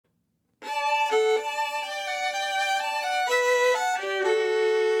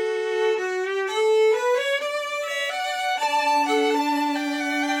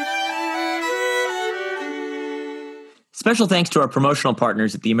Special thanks to our promotional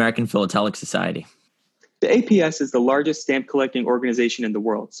partners at the American Philatelic Society. The APS is the largest stamp collecting organization in the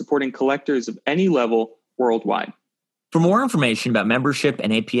world, supporting collectors of any level worldwide. For more information about membership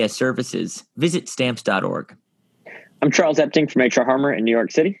and APS services, visit stamps.org. I'm Charles Epting from H.R. Harmer in New York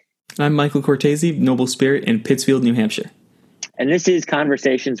City. I'm Michael Cortese, Noble Spirit in Pittsfield, New Hampshire. And this is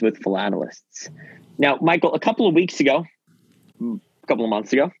Conversations with Philatelists. Now, Michael, a couple of months ago, I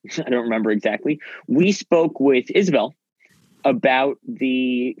don't remember exactly, we spoke with Isabel about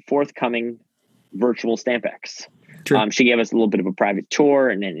the forthcoming virtual StampX. She gave us a little bit of a private tour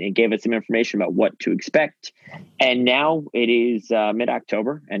and then it gave us some information about what to expect. And now it is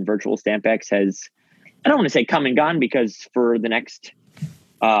mid-October and virtual StampX has, I don't want to say come and gone, because for the next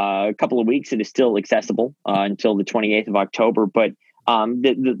couple of weeks it is still accessible until the 28th of October. But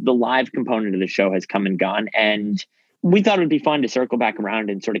the live component of the show has come and gone. And we thought it would be fun to circle back around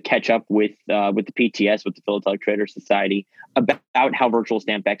and sort of catch up with the PTS, with the Philatelic Traders Society, about how virtual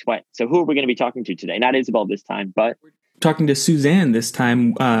StampX went. So who are we going to be talking to today? Not Isabel this time, but talking to Suzanne this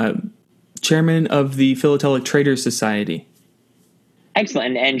time, chairman of the Philatelic Traders Society.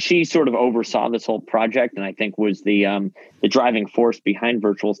 Excellent. And she sort of oversaw this whole project and I think was the driving force behind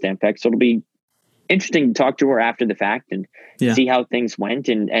virtual StampX. So it'll be interesting to talk to her after the fact and see how things went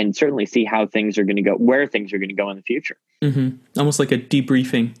and certainly see how things are going to go, where things are going to go in the future. Mm-hmm. Almost like a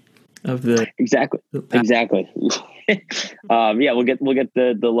debriefing of the exactly. We'll get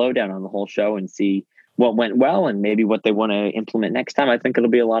the lowdown on the whole show and see what went well and maybe what they want to implement next time. I think it'll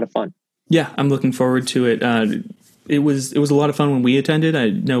be a lot of fun. Yeah, I'm looking forward to it. It was a lot of fun when we attended. I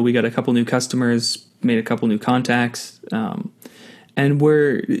know we got a couple new customers, made a couple new contacts. And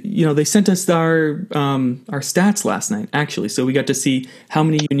they sent us our stats last night, actually. So we got to see how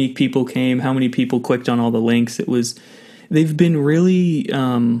many unique people came, how many people clicked on all the links. They've been really,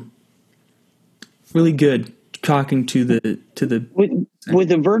 really good talking to the.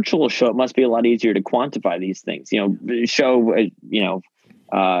 With a virtual show, it must be a lot easier to quantify these things. You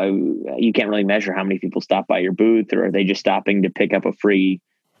can't really measure how many people stop by your booth, or are they just stopping to pick up a free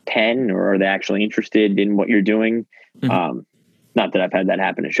pen, or are they actually interested in what you're doing? Mm-hmm. Not that I've had that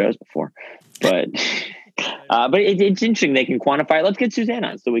happen at shows before, but it's interesting. They can quantify. Let's get Suzanne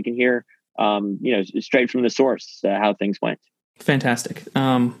on so we can hear, straight from the source how things went. Fantastic.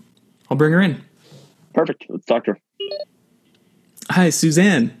 I'll bring her in. Perfect. Let's talk to her. Hi,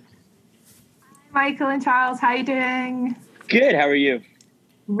 Suzanne. Hi, Michael and Charles. How are you doing? Good. How are you?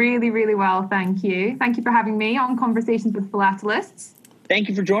 Really, really well. Thank you. Thank you for having me on Conversations with Philatelists. Thank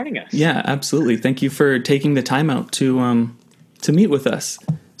you for joining us. Yeah, absolutely. Thank you for taking the time out to meet with us.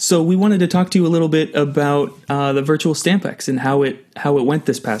 So we wanted to talk to you a little bit about the virtual StampX and how it went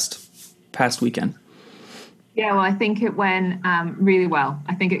this past weekend. Yeah, well, I think it went really well.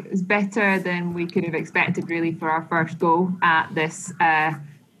 I think it was better than we could have expected, really, for our first go at this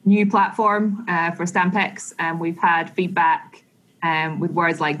new platform for StampX. We've had feedback with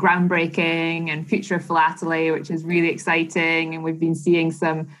words like groundbreaking and future of philately, which is really exciting. And we've been seeing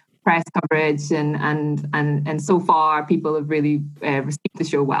some press coverage and so far people have really received the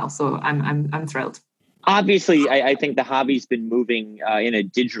show well. So I'm thrilled. Obviously, I think the hobby's been moving in a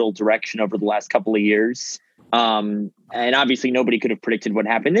digital direction over the last couple of years. And obviously nobody could have predicted what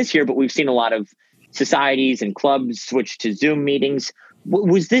happened this year, but we've seen a lot of societies and clubs switch to Zoom meetings.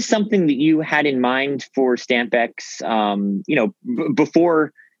 Was this something that you had in mind for StampX,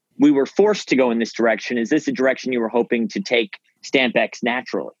 before we were forced to go in this direction? Is this a direction you were hoping to take StampX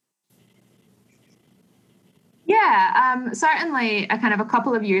naturally? Yeah, certainly a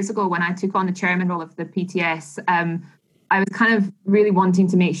couple of years ago when I took on the chairman role of the PTS, I was kind of really wanting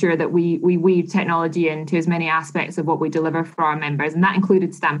to make sure that we weave technology into as many aspects of what we deliver for our members, and that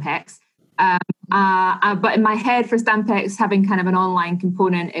included StampX. But in my head for StampX having kind of an online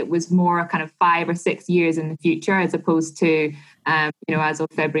component, it was more kind of 5 or 6 years in the future, as opposed to, as of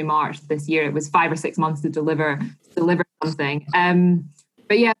February, March this year, it was 5 or 6 months to deliver something.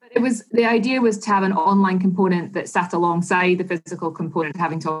 The idea was to have an online component that sat alongside the physical component,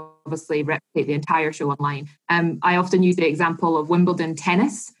 having to obviously replicate the entire show online. I often use the example of Wimbledon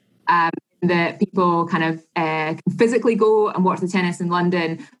tennis, that people kind of can physically go and watch the tennis in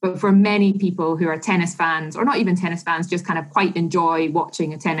London. But for many people who are tennis fans, or not even tennis fans, just kind of quite enjoy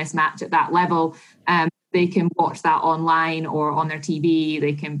watching a tennis match at that level, they can watch that online or on their TV.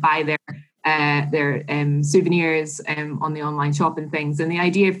 They can buy their souvenirs on the online shop and things. And the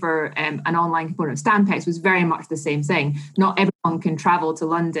idea for an online component of StampX was very much the same thing. Not everyone can travel to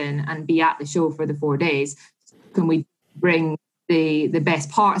London and be at the show for the 4 days. Can we bring the best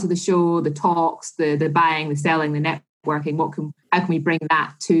parts of the show, the talks, the buying, the selling, the networking. How can we bring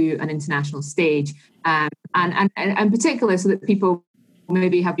that to an international stage? And particularly so that people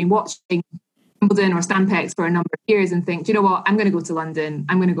maybe have been watching Wimbledon or Stampex for a number of years and think, do you know what, I'm going to go to London,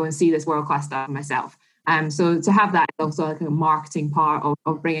 I'm going to go and see this world-class stuff myself. So to have that is also like a marketing part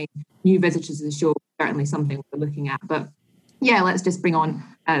of bringing new visitors to the show, certainly something we're looking at. But yeah, let's just bring on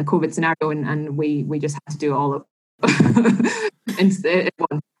a COVID scenario and we just have to do all of in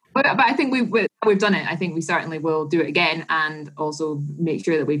one. But I think we've done it. I think we certainly will do it again, and also make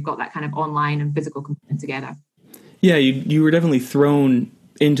sure that we've got that kind of online and physical component together. Yeah, you were definitely thrown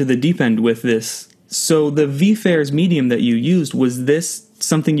into the deep end with this. So the VFairs medium that you used, was this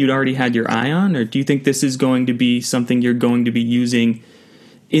something you'd already had your eye on, or do you think this is going to be something you're going to be using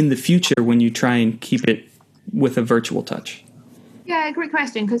in the future when you try and keep it with a virtual touch? Yeah, great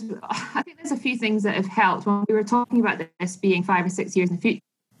question, because I think there's a few things that have helped. When we were talking about this being 5 or 6 years in the future,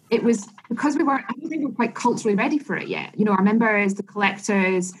 it was because I don't think we were quite culturally ready for it yet. You know, our members, the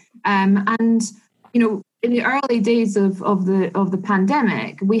collectors, and, you know, in the early days of the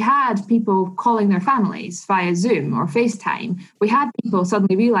pandemic, we had people calling their families via Zoom or FaceTime. We had people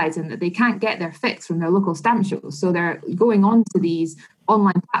suddenly realizing that they can't get their fix from their local stamp shows. So they're going on to these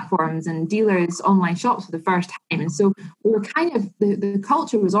online platforms and dealers' online shops for the first time. And so we were kind of, the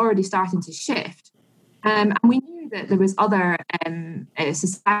culture was already starting to shift. And we knew that there was other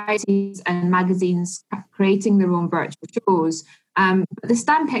societies and magazines creating their own virtual shows. But the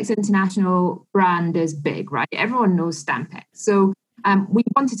Stampex International brand is big, right? Everyone knows Stampex. So we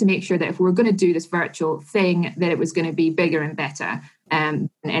wanted to make sure that if we were going to do this virtual thing, that it was going to be bigger and better than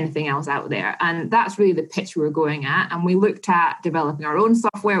anything else out there. And that's really the pitch we were going at. And we looked at developing our own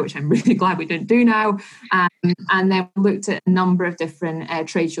software, which I'm really glad we didn't do now. And then we looked at a number of different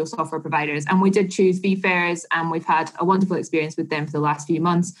trade show software providers. And we did choose VFairs, and we've had a wonderful experience with them for the last few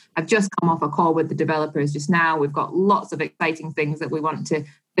months. I've just come off a call with the developers just now. We've got lots of exciting things that we want to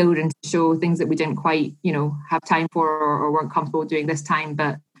build and show, things that we didn't quite, have time for or weren't comfortable doing this time,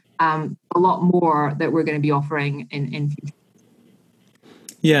 but a lot more that we're going to be offering in future.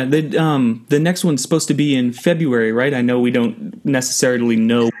 Yeah, the next one's supposed to be in February, right? I know we don't necessarily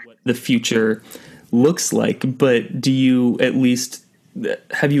know what the future looks like, but have you at least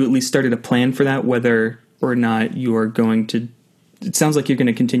started a plan for that, whether or not you are going to? It sounds like you're going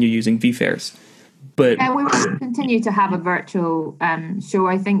to continue using VFairs, but we will continue to have a virtual show,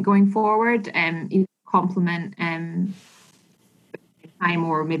 I think, going forward, either complement time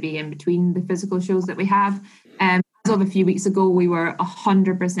or maybe in between the physical shows that we have. As of a few weeks ago, we were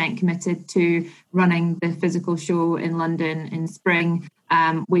 100% committed to running the physical show in London in spring.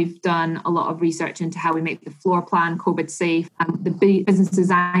 We've done a lot of research into how we make the floor plan COVID safe. The Business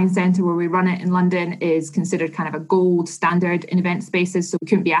Design Centre where we run it in London is considered kind of a gold standard in event spaces, so we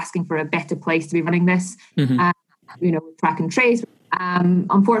couldn't be asking for a better place to be running this. Track and trace.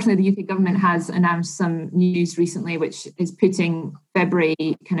 Unfortunately, the UK government has announced some news recently which is putting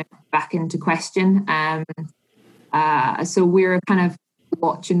February kind of back into question. So we're kind of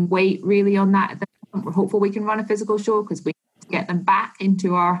watch and wait really on that. We're hopeful we can run a physical show because we need to get them back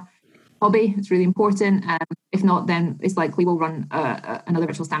into our hobby. It's really important. If not, then it's likely we'll run another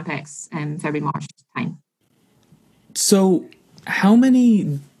virtual Stampex February, March time. So how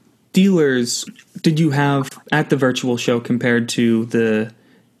many dealers did you have at the virtual show compared to the...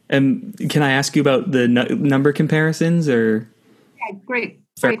 can I ask you about the number comparisons? Or Yeah, great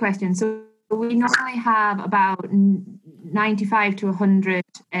question. So we normally have about 95 to 100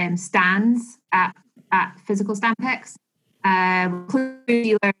 stands at physical Stampex. Include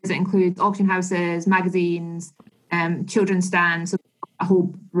dealers, it includes auction houses, magazines, children's stands, so a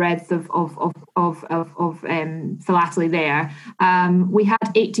whole breadth of philately there. We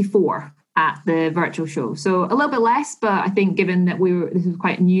had 84 at the virtual show, so a little bit less, but I think given that this was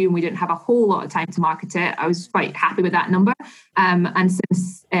quite new and we didn't have a whole lot of time to market it, I was quite happy with that number. And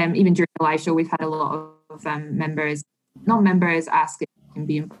since even during the live show, we've had a lot of non-members ask if they can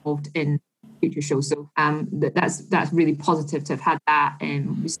be involved in future shows. So that's really positive to have had that.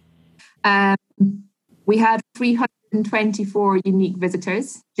 We had 324 unique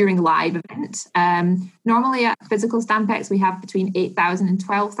visitors during the live event. Normally at physical Stampex, we have between 8,000 and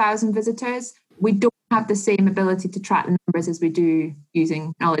 12,000 visitors. We don't have the same ability to track the numbers as we do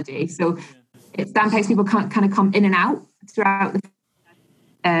using technology. So at Stampex, people can't kind of come in and out throughout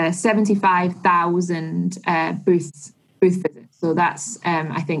the 75,000 booth visits. So that's,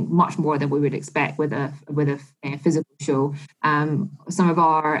 I think, much more than we would expect with a physical show. Some of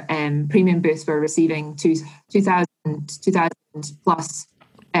our premium booths were receiving 2,000 plus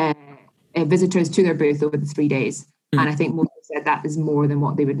visitors to their booth over the 3 days. And I think most said that is more than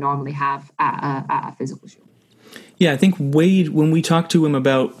what they would normally have at a physical show. Yeah, I think Wade, when we talked to him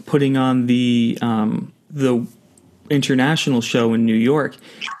about putting on the international show in New York,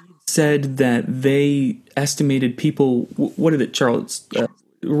 he said that they estimated people, what did it, Charles,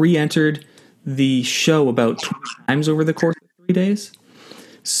 re-entered the show about 20 times over the course of 3 days.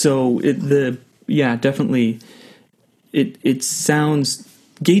 So definitely it sounds,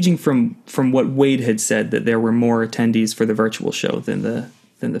 gauging from what Wade had said, that there were more attendees for the virtual show than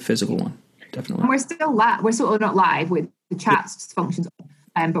the physical one. Definitely. And we're still not live with the chat functions,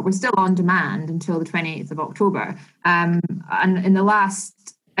 but we're still on demand until the 28th of October. And in the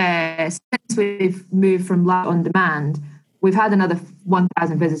last, since we've moved from live on demand, we've had another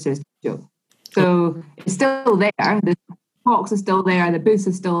 1,000 visitors to the show. So it's still there. The talks are still there. The booths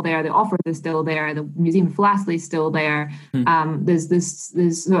are still there. The offers are still there. The Museum of Philately is still there. There's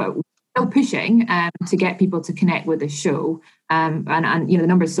still pushing to get people to connect with the show. And the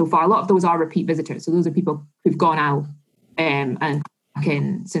numbers so far, a lot of those are repeat visitors. So those are people who've gone out and back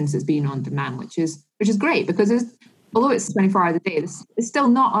in since it's been on demand, which is great, because although it's 24 hours a day, it's still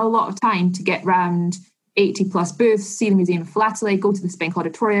not a lot of time to get round 80 plus booths, see the Museum of Philately, go to the Spenk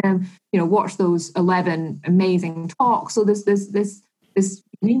Auditorium, watch those 11 amazing talks. So there's you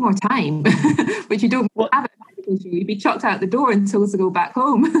need more time, which you don't have it. You'd be chucked out the door and told to go back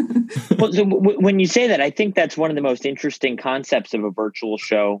home. Well, so when you say that, I think that's one of the most interesting concepts of a virtual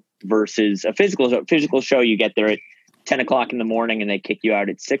show versus a physical show. Physical show, you get there at 10 o'clock in the morning and they kick you out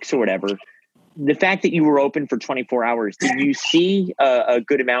at 6 or whatever. The fact that you were open for 24 hours, did you see a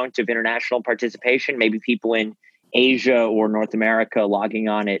good amount of international participation? Maybe people in Asia or North America logging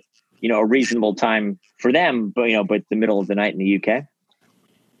on at a reasonable time for them, but the middle of the night in the UK.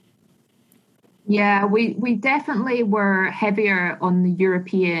 Yeah, we definitely were heavier on the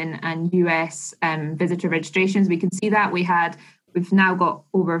European and US visitor registrations. We can see that we've now got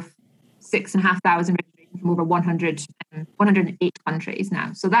over 6,500 registrations from over 108 countries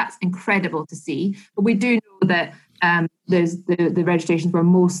now. So that's incredible to see. But we do know that there's the registrations were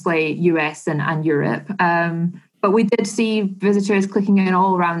mostly US and Europe. But we did see visitors clicking in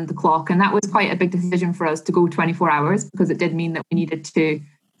all around the clock, and that was quite a big decision for us to go 24 hours, because it did mean that we needed to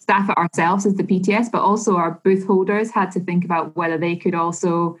staff it ourselves as the PTS, but also our booth holders had to think about whether they could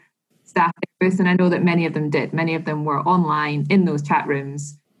also staff their booths. And I know that many of them did. Many of them were online in those chat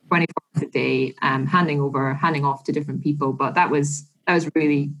rooms 24 hours a day, handing off to different people. But that was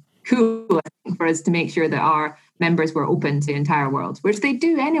really cool, I think, for us to make sure that our members were open to the entire world, which they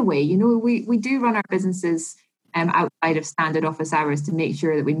do anyway. We do run our businesses outside of standard office hours to make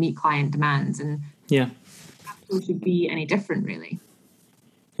sure that we meet client demands, and it should be any different, really.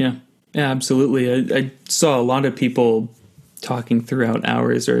 Yeah, absolutely. I saw a lot of people talking throughout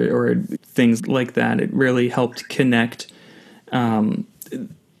hours or things like that. It really helped connect. I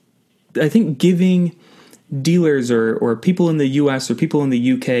think giving dealers or people in the US or people in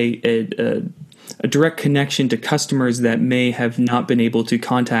the UK a direct connection to customers that may have not been able to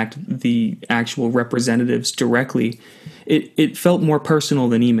contact the actual representatives directly, it felt more personal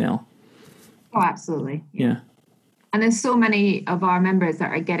than email. Oh, absolutely. Yeah. And there's so many of our members that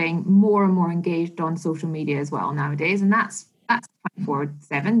are getting more and more engaged on social media as well nowadays. And that's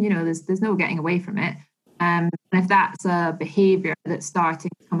 24/7, there's no getting away from it. And if that's a behavior that's starting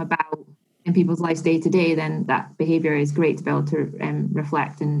to come about in people's lives day to day, then that behavior is great to be able to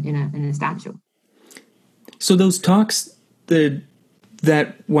reflect in a stamp show. So those talks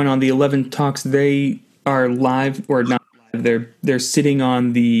that went on, the 11 talks, they are live or not live? They're sitting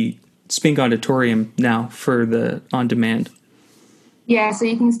on the Spenk Auditorium now for the on demand. Yeah, so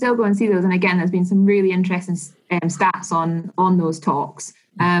you can still go and see those. And again, there's been some really interesting stats on those talks.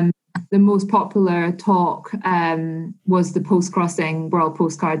 The most popular talk was the Post Crossing World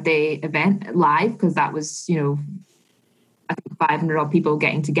Postcard Day event live, because that was, I think 500 odd people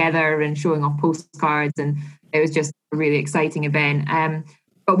getting together and showing off postcards, and it was just a really exciting event.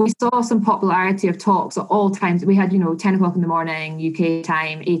 But we saw some popularity of talks at all times. We had, 10 o'clock in the morning UK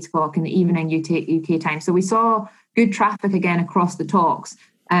time, 8 o'clock in the evening UK time. So we saw good traffic again across the talks.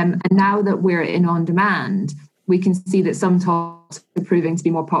 And now that we're in on demand, we can see that some talks are proving to be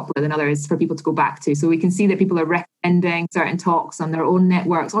more popular than others for people to go back to. So we can see that people are recommending certain talks on their own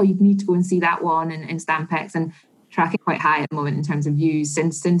networks. Oh, you need to go and see that one in Stampex, and tracking quite high at the moment in terms of views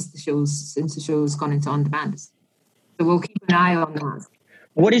since the show's gone into on demand. So we'll keep an eye on that.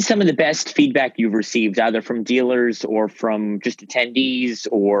 What is some of the best feedback you've received, either from dealers or from just attendees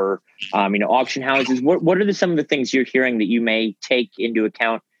or auction houses? What are some of the things you're hearing that you may take into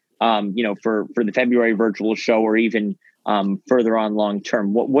account, for the February virtual show, or even further on long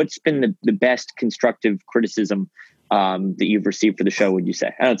term? What's been the best constructive criticism that you've received for the show, would you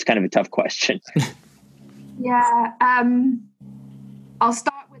say? I know it's kind of a tough question. Yeah, I'll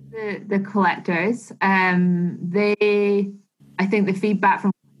start with the collectors. I think the feedback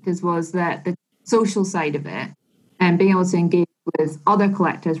from collectors was that the social side of it and being able to engage with other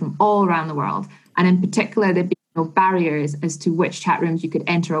collectors from all around the world, and in particular, there'd be no barriers as to which chat rooms you could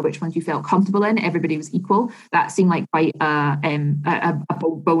enter or which ones you felt comfortable in. Everybody was equal. That seemed like quite a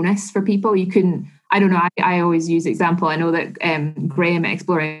bonus for people. You couldn't. I don't know. I always use example. I know that Graham at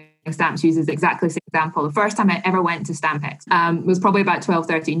Exploring Stamps uses exactly the same example. The first time I ever went to Stampex was probably about 12,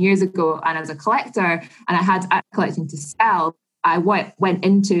 13 years ago. And as a collector, and I had collecting to sell, I went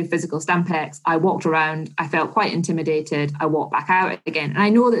into physical Stampex. I walked around. I felt quite intimidated. I walked back out again. And I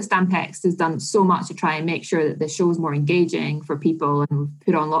know that Stampex has done so much to try and make sure that the show's more engaging for people, and we've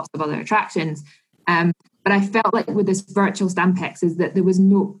put on lots of other attractions. But I felt like with this virtual Stampex is that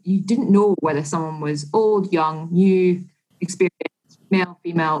you didn't know whether someone was old, young, new, experienced, male,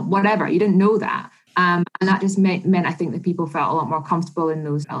 female, whatever. You didn't know that. And that just meant I think that people felt a lot more comfortable in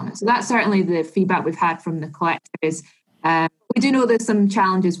those elements. So that's certainly the feedback we've had from the collectors. We do know there's some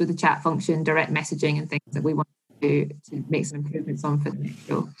challenges with the chat function, direct messaging and things that we want to make some improvements on for the next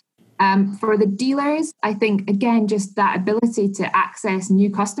show. For the dealers, I think, again, just that ability to access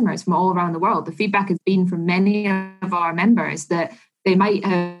new customers from all around the world. The feedback has been from many of our members that they might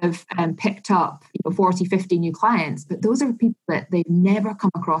have picked up 40, 50 new clients, but those are people that they've never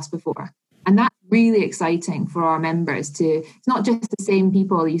come across before. And that's really exciting for our members it's not just the same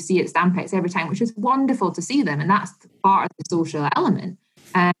people you see at Stampex every time, which is wonderful to see them. And that's part of the social element.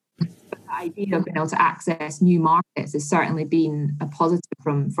 But the idea of being able to access new markets has certainly been a positive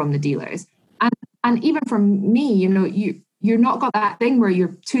from the dealers. And even from me, you're not got that thing where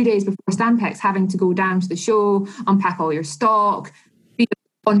you're 2 days before Stampex having to go down to the show, unpack all your stock, be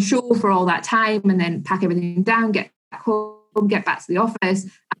on show for all that time, and then pack everything down, get back home, get back to the office,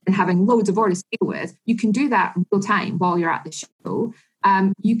 and having loads of orders to deal with. You can do that real time while you're at the show.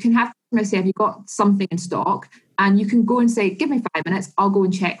 You can have customers say, have you got something in stock? And you can go and say, give me 5 minutes, I'll go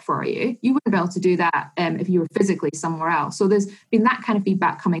and check for you. You wouldn't be able to do that if you were physically somewhere else. So there's been that kind of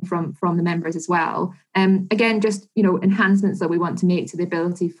feedback coming from the members as well. Again, just, enhancements that we want to make to the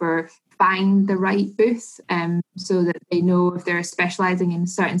ability for find the right booth, so that they know if they're specializing in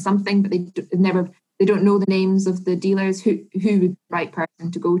certain something, but they don't know the names of the dealers who would be the right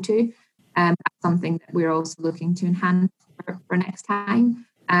person to go to. That's something that we're also looking to enhance for next time.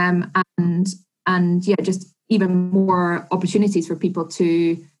 And yeah, just even more opportunities for people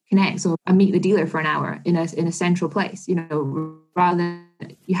to connect and meet the dealer for an hour in a central place. Rather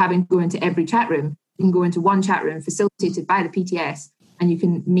than you having to go into every chat room, you can go into one chat room facilitated by the PTS, and you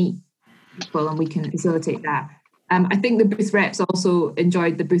can meet people, and we can facilitate that. I think the booth reps also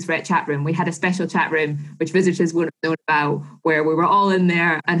enjoyed the booth rep chat room. We had a special chat room, which visitors wouldn't have known about, where we were all in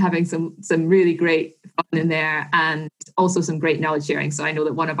there and having some really great fun in there, and also some great knowledge sharing. So I know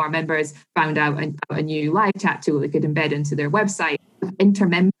that one of our members found out a new live chat tool they could embed into their website,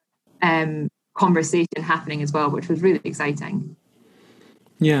 inter-member conversation happening as well, which was really exciting.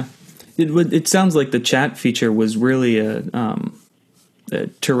 Yeah. It sounds like the chat feature was really a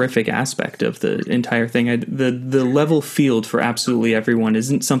terrific aspect of the entire thing. The level field for absolutely everyone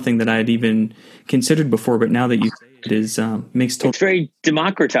isn't something that I'd even considered before, but now that you say it is, makes total. It's very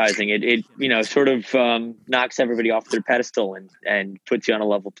democratizing. It sort of knocks everybody off their pedestal and puts you on a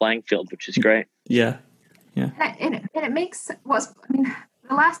level playing field, which is great. Yeah. And it makes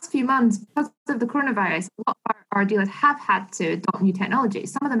the last few months, because of the coronavirus, a lot of our dealers have had to adopt new technology.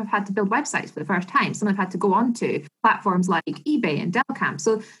 Some of them have had to build websites for the first time. Some have had to go onto platforms like eBay and Delcamp.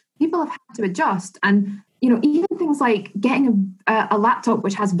 So people have had to adjust. And, even things like getting a laptop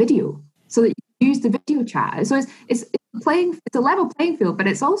which has video so that you can use the video chat. So it's a level playing field, but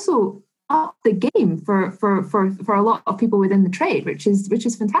it's also up the game for a lot of people within the trade, which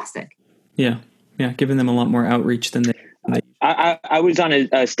is fantastic. Yeah, giving them a lot more outreach than they. I was on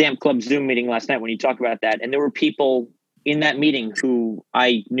a Stamp Club Zoom meeting last night when you talk about that, and there were people in that meeting who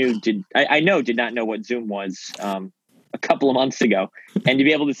I did not know what Zoom was a couple of months ago, and to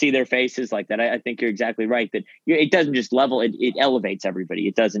be able to see their faces like that, I think you're exactly right. That it doesn't just level; it elevates everybody.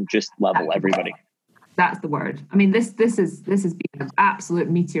 It doesn't just level everybody. That's the word. This has been an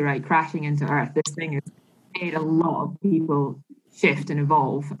absolute meteorite crashing into Earth. This thing has made a lot of people shift and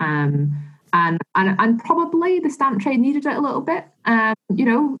evolve. And probably the stamp trade needed it a little bit. I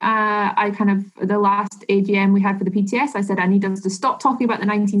the last AGM we had for the PTS, I said I need us to stop talking about the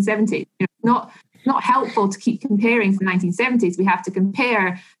 1970s. Not helpful to keep comparing from the 1970s. We have to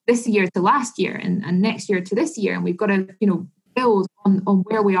compare this year to last year and next year to this year, and we've got to build on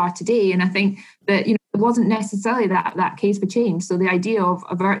where we are today. And I think that it wasn't necessarily that case for change. So the idea of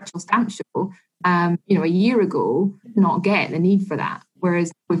a virtual stamp show a year ago, not get the need for that.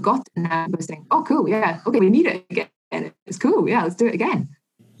 Whereas we've got it now, we're saying, oh, cool, yeah, okay, we need it again. It's cool, yeah, let's do it again.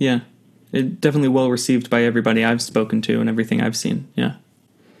 Yeah, it definitely well received by everybody I've spoken to and everything I've seen. Yeah.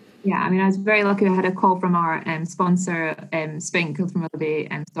 Yeah, I mean, I was very lucky. I had a call from our sponsor, Spink, from Willoughby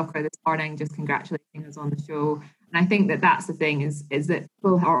Stocker this morning, just congratulating us on the show. And I think that that's the thing is that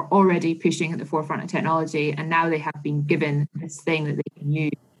people are already pushing at the forefront of technology, and now they have been given this thing that they can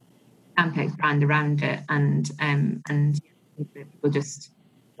use, Stampex brand around it, and people just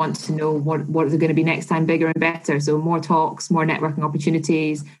want to know what is it going to be next time, bigger and better. So more talks, more networking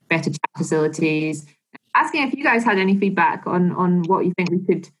opportunities, better chat facilities. Asking if you guys had any feedback on what you think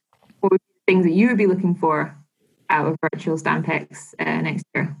what would be the things that you would be looking for out of virtual Stampex next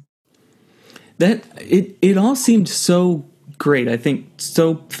year. That it all seemed so great. I think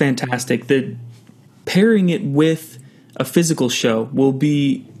so fantastic that pairing it with a physical show will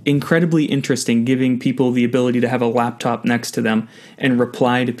be incredibly interesting, giving people the ability to have a laptop next to them and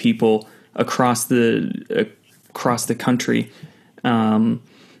reply to people across the country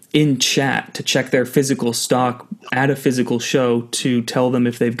in chat to check their physical stock at a physical show, to tell them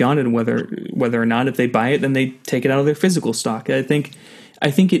if they've got it and whether or not, if they buy it, then they take it out of their physical stock. I think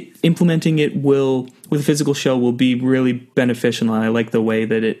implementing it with a physical show will be really beneficial, and I like the way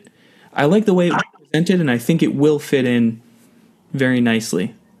that it was presented, and I think it will fit in very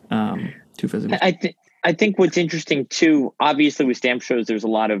nicely to physical. I think what's interesting too, obviously with stamp shows, there's a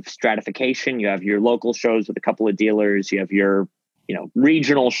lot of stratification. You have your local shows with a couple of dealers, you have your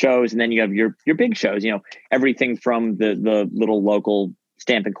regional shows, and then you have your big shows, everything from the little local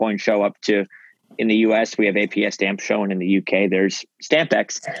stamp and coin show up to, in the US, we have APS Stamp Show, and in the UK, there's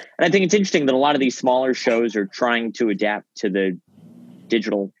Stampex. And I think it's interesting that a lot of these smaller shows are trying to adapt to the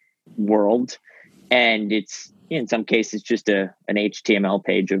digital world. And it's, in some cases, just an HTML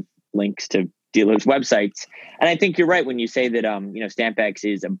page of links to dealers' websites. And I think you're right when you say that, Stampex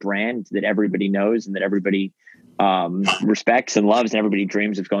is a brand that everybody knows and that everybody respects and loves, and everybody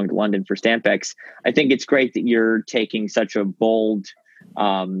dreams of going to London for Stampex. I think it's great that you're taking such a bold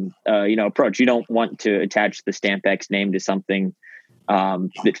approach. You don't want to attach the Stampex name to something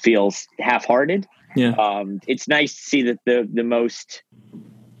that feels half-hearted. Yeah. It's nice to see that the most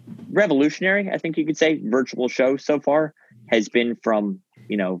revolutionary, I think you could say, virtual show so far has been from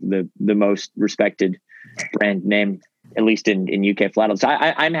the most respected brand name, at least in UK Flathead. So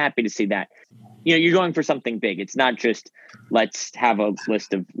I'm happy to see that. You're going for something big. It's not just let's have a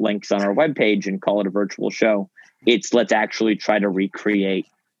list of links on our webpage and call it a virtual show. It's let's actually try to recreate.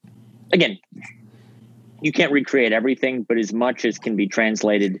 Again, you can't recreate everything, but as much as can be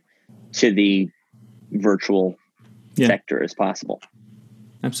translated to the virtual sector as possible.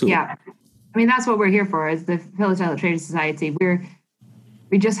 Absolutely. Yeah. I mean, that's what we're here for, as the Philatelic Trading Society.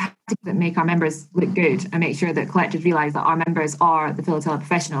 We just have to make our members look good and make sure that collectors realise that our members are the philatelic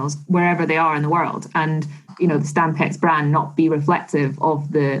professionals wherever they are in the world, and the Stampex brand not be reflective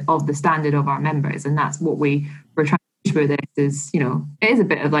of the standard of our members. And that's what we're trying to push with this. Is it is a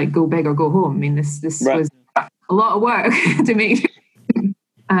bit of like go big or go home. I mean, this right. was a lot of work to make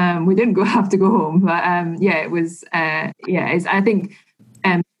sure we didn't have to go home, but it was I think.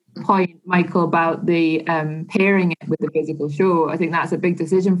 Point, Michael, about the pairing it with the physical show, I think that's a big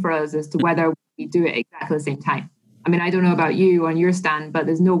decision for us as to whether we do it exactly the same time. I mean, I don't know about you on your stand, but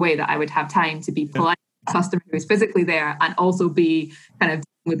there's no way that I would have time to be polite to a customer who's physically there and also be kind of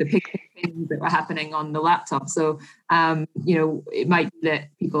with the picture things that were happening on the laptop. So, it might be that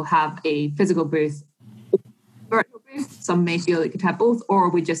people have a physical booth, virtual booth. Some may feel it could have both, or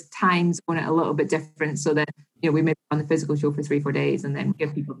we just time zone it a little bit different so that we may be on the physical show for 3-4 days and then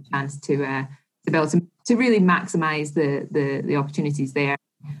give people the chance to be able to really maximize the opportunities there.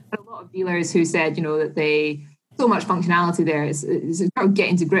 But a lot of dealers who said, that they so much functionality there is about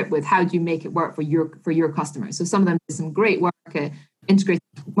getting to grip with how do you make it work for your customers. So some of them did some great work at integrating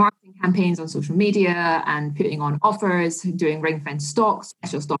marketing campaigns on social media and putting on offers, doing ring-fence stocks,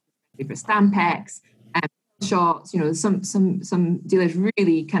 special stocks for Stampex, shots. Some dealers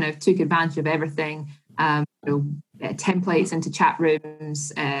really kind of took advantage of everything. Templates into chat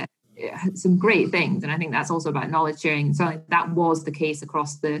rooms, some great things, and I think that's also about knowledge sharing. So that was the case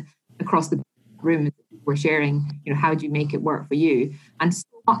across the room that we're sharing. How do you make it work for you? And so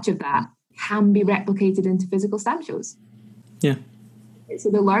much of that can be replicated into physical stamp shows. Yeah.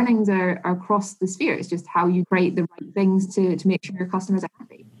 So the learnings are across the sphere. It's just how you create the right things to make sure your customers are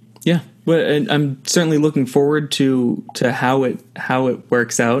happy. Yeah, well, and I'm certainly looking forward to how it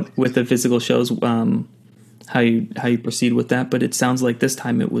works out with the physical shows. How you proceed with that, but it sounds like this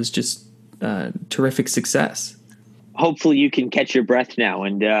time it was just terrific success. hopefully you can catch your breath now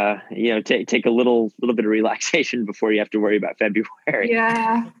and take a little bit of relaxation before you have to worry about February.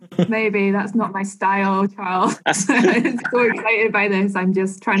 Yeah, maybe that's not my style, Charles. I'm so excited by this. I'm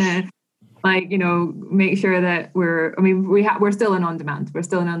just trying to make sure that we're still in on demand. We're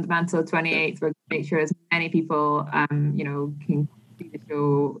still in on demand till 28th. We're going to make sure as many people can see the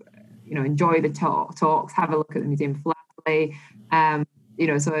show, enjoy the talks, have a look at the Museum of Philately.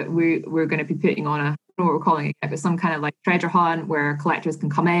 So we're going to be putting on I don't know what we're calling it yet, but some kind of like treasure hunt where collectors can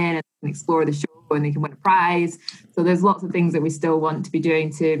come in and explore the show and they can win a prize. So there's lots of things that we still want to be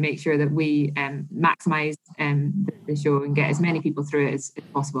doing to make sure that we maximize the show and get as many people through it as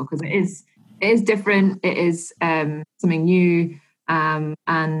possible, because it is different. It is something new,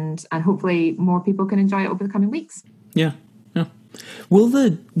 and hopefully more people can enjoy it over the coming weeks. Yeah. Will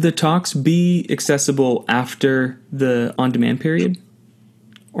the talks be accessible after the on-demand period?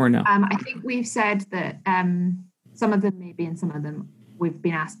 Or no? I think we've said that some of them may be, and some of them we've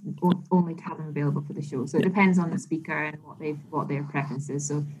been asked only to have them available for the show. So it depends on the speaker and what their preference is.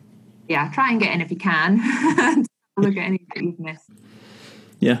 So yeah, try and get in if you can. Look at anything that you've missed.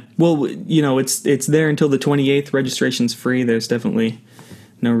 Yeah, well, it's there until the 28th. Registration's free. There's definitely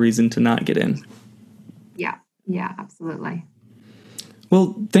no reason to not get in. Yeah, absolutely.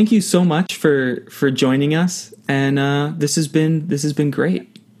 Well, thank you so much for joining us, and this has been great.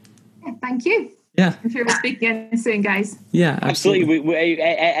 Yeah, thank you. Yeah, I'm sure we'll speak again soon, guys. Yeah, absolutely. We,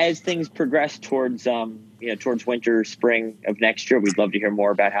 as things progress towards winter, spring of next year, we'd love to hear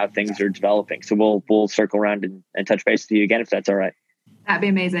more about how things are developing. So we'll circle around and touch base with you again if that's all right. That'd be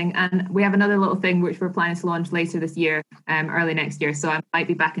amazing. And we have another little thing which we're planning to launch later this year, early next year. So I might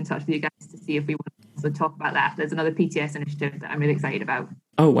be back in touch with you guys to see if we want to also talk about that. There's another PTS initiative that I'm really excited about.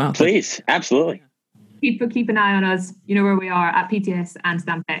 Oh, wow. Please. Absolutely. Keep an eye on us. You know where we are at PTS and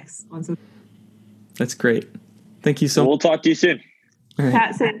StampX on social. That's great. Thank you so much. We'll talk to you soon. All right.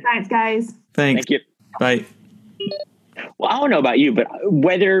 That's it. Thanks, guys. Thanks. Thank you. Bye. Well, I don't know about you, but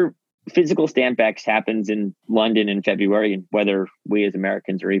whether physical StampX happens in London in February, and whether we as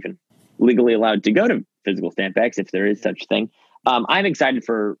Americans are even legally allowed to go to physical StampX, if there is such thing, I'm excited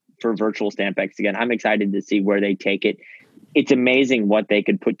for virtual StampX again. I'm excited to see where they take it. It's amazing what they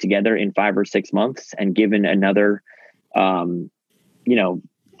could put together in 5 or 6 months, and given another, 4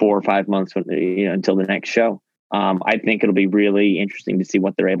 or 5 months until the next show. I think it'll be really interesting to see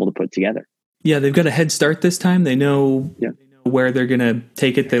what they're able to put together. Yeah, they've got a head start this time. They know where they're going to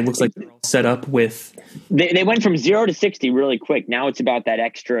take it. It looks like they're all set up with... They went from 0 to 60 really quick. Now it's about that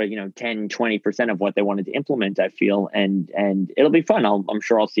extra, 10, 20% of what they wanted to implement, I feel. And it'll be fun. I'm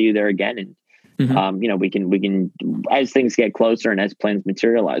sure I'll see you there again. And, we can, as things get closer and as plans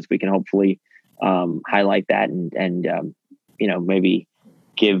materialize, we can hopefully highlight that and maybe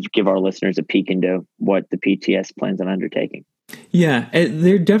give our listeners a peek into what the PTS plans on undertaking. Yeah,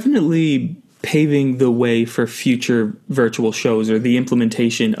 they're definitely paving the way for future virtual shows, or the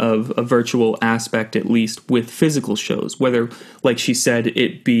implementation of a virtual aspect, at least with physical shows, whether, like she said,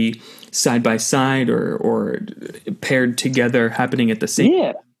 it be side by side or paired together happening at the same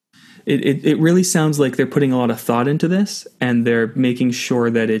time. It really sounds like they're putting a lot of thought into this, and they're making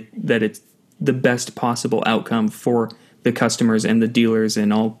sure that it's the best possible outcome for the customers and the dealers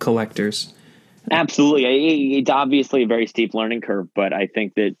and all collectors. Absolutely. It's obviously a very steep learning curve, but I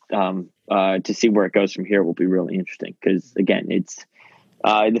think that to see where it goes from here will be really interesting, because again, it's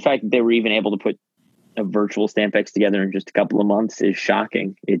the fact that they were even able to put a virtual StampX together in just a couple of months is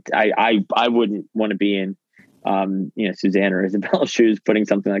shocking. I wouldn't want to be in Suzanne or Isabella's shoes putting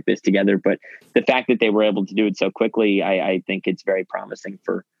something like this together, but the fact that they were able to do it so quickly, I think it's very promising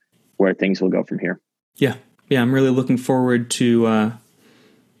for where things will go from here. Yeah, I'm really looking forward to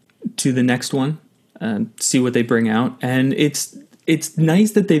the next one, see what they bring out, and it's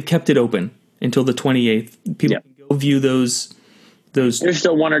nice that they've kept it open until the 28th. People can go view those. There's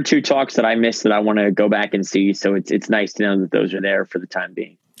still 1 or 2 talks that I missed that I want to go back and see, so it's nice to know that those are there for the time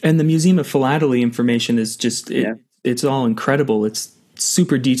being. And the Museum of Philately information is just it's all incredible. It's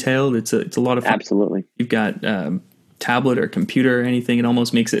super detailed. It's a lot of fun. Absolutely. You've got tablet or computer or anything. It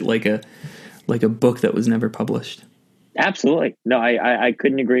almost makes it like a book that was never published. Absolutely. No, I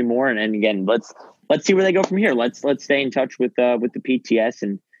couldn't agree more. And again, let's see where they go from here. Let's stay in touch with the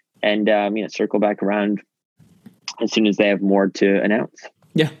PTS and circle back around as soon as they have more to announce.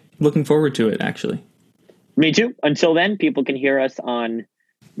 Yeah, looking forward to it, actually. Me too. Until then, people can hear us on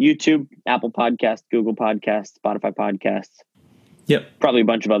YouTube, Apple Podcasts, Google Podcasts, Spotify Podcasts. Yep. Probably a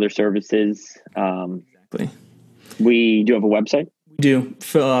bunch of other services. Exactly. We do have a website. We do.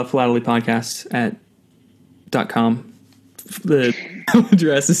 Philately Podcasts .com. The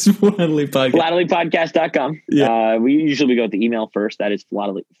address is philatelypodcast. Philatelypodcast.com. Yeah. We usually go with the email first. That is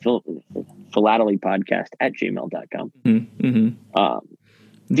philatelypodcast@gmail.com. Mm-hmm.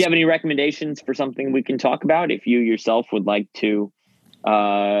 Do you have any recommendations for something we can talk about? If you yourself would like to,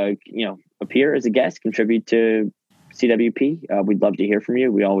 appear as a guest, contribute to CWP, we'd love to hear from you.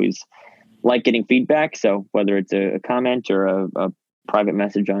 We always like getting feedback. So whether it's a comment or a private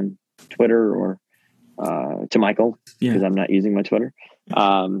message on Twitter or to Michael, because I'm not using my Twitter.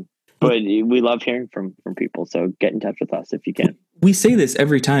 But we love hearing from people. So get in touch with us if you can. We say this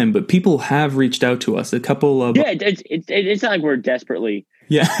every time, but people have reached out to us. A couple of it's not like we're desperately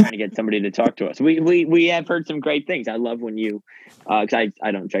trying to get somebody to talk to us. We have heard some great things. I love when you, because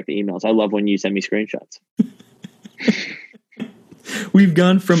I don't check the emails. I love when you send me screenshots. We've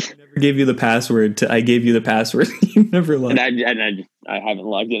gone from I never gave you the password to I gave you the password. You never logged. And I haven't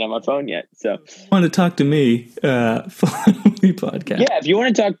logged in on my phone yet. So want to talk to me? Philately Podcast. Yeah, if you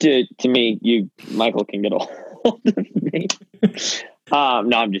want to talk to me, Michael can get a hold of me.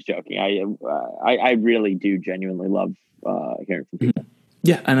 No, I'm just joking. I really do genuinely love hearing from people.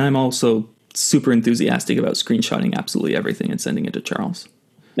 Yeah, and I'm also super enthusiastic about screenshotting absolutely everything and sending it to Charles.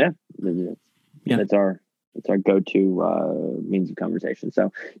 Yeah. That's our go-to means of conversation.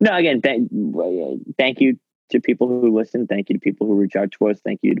 So, no, again, thank you to people who listen. Thank you to people who reach out to us.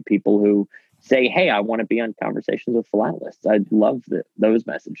 Thank you to people who say, hey, I want to be on Conversations with Philatelists. I love those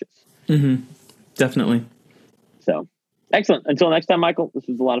messages. Mm-hmm. Definitely. So, excellent. Until next time, Michael, this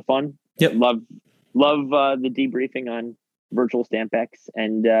was a lot of fun. Yep. Love the debriefing on virtual StampX,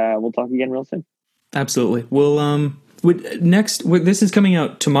 and we'll talk again real soon. Absolutely. We'll, this is coming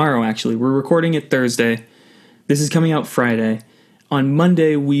out tomorrow, actually. We're recording it Thursday. This is coming out Friday. On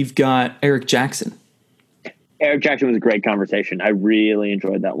Monday, we've got Eric Jackson. Eric Jackson was a great conversation. I really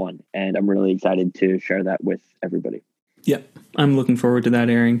enjoyed that one, and I'm really excited to share that with everybody. Yep. I'm looking forward to that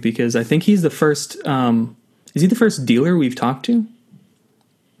airing because I think he's the first, is he the first dealer we've talked to?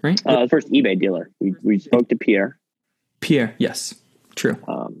 Right? The first eBay dealer. We spoke to Pierre. Pierre, yes. True.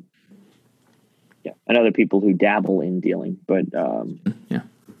 And other people who dabble in dealing, but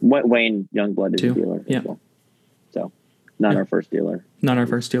Wayne Youngblood is a dealer as well. So, not our first dealer. Not our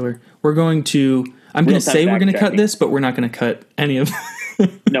first dealer. We're going to, I'm going to say we're going to cut this, but we're not going to cut any of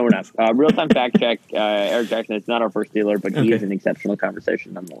No, we're not. Real-time fact check. Eric Jackson, it's not our first dealer, but he is an exceptional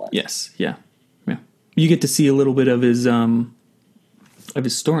conversation nonetheless. Yes, yeah. You get to see a little bit of his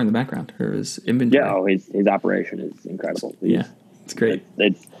store in the background, or his inventory. Yeah, his operation is incredible. It's great.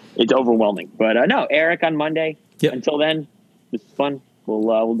 It's overwhelming. But no, Eric on Monday. Yep. Until then, this is fun.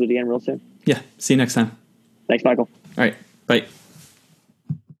 We'll do it again real soon. Yeah. See you next time. Thanks, Michael. All right. Bye.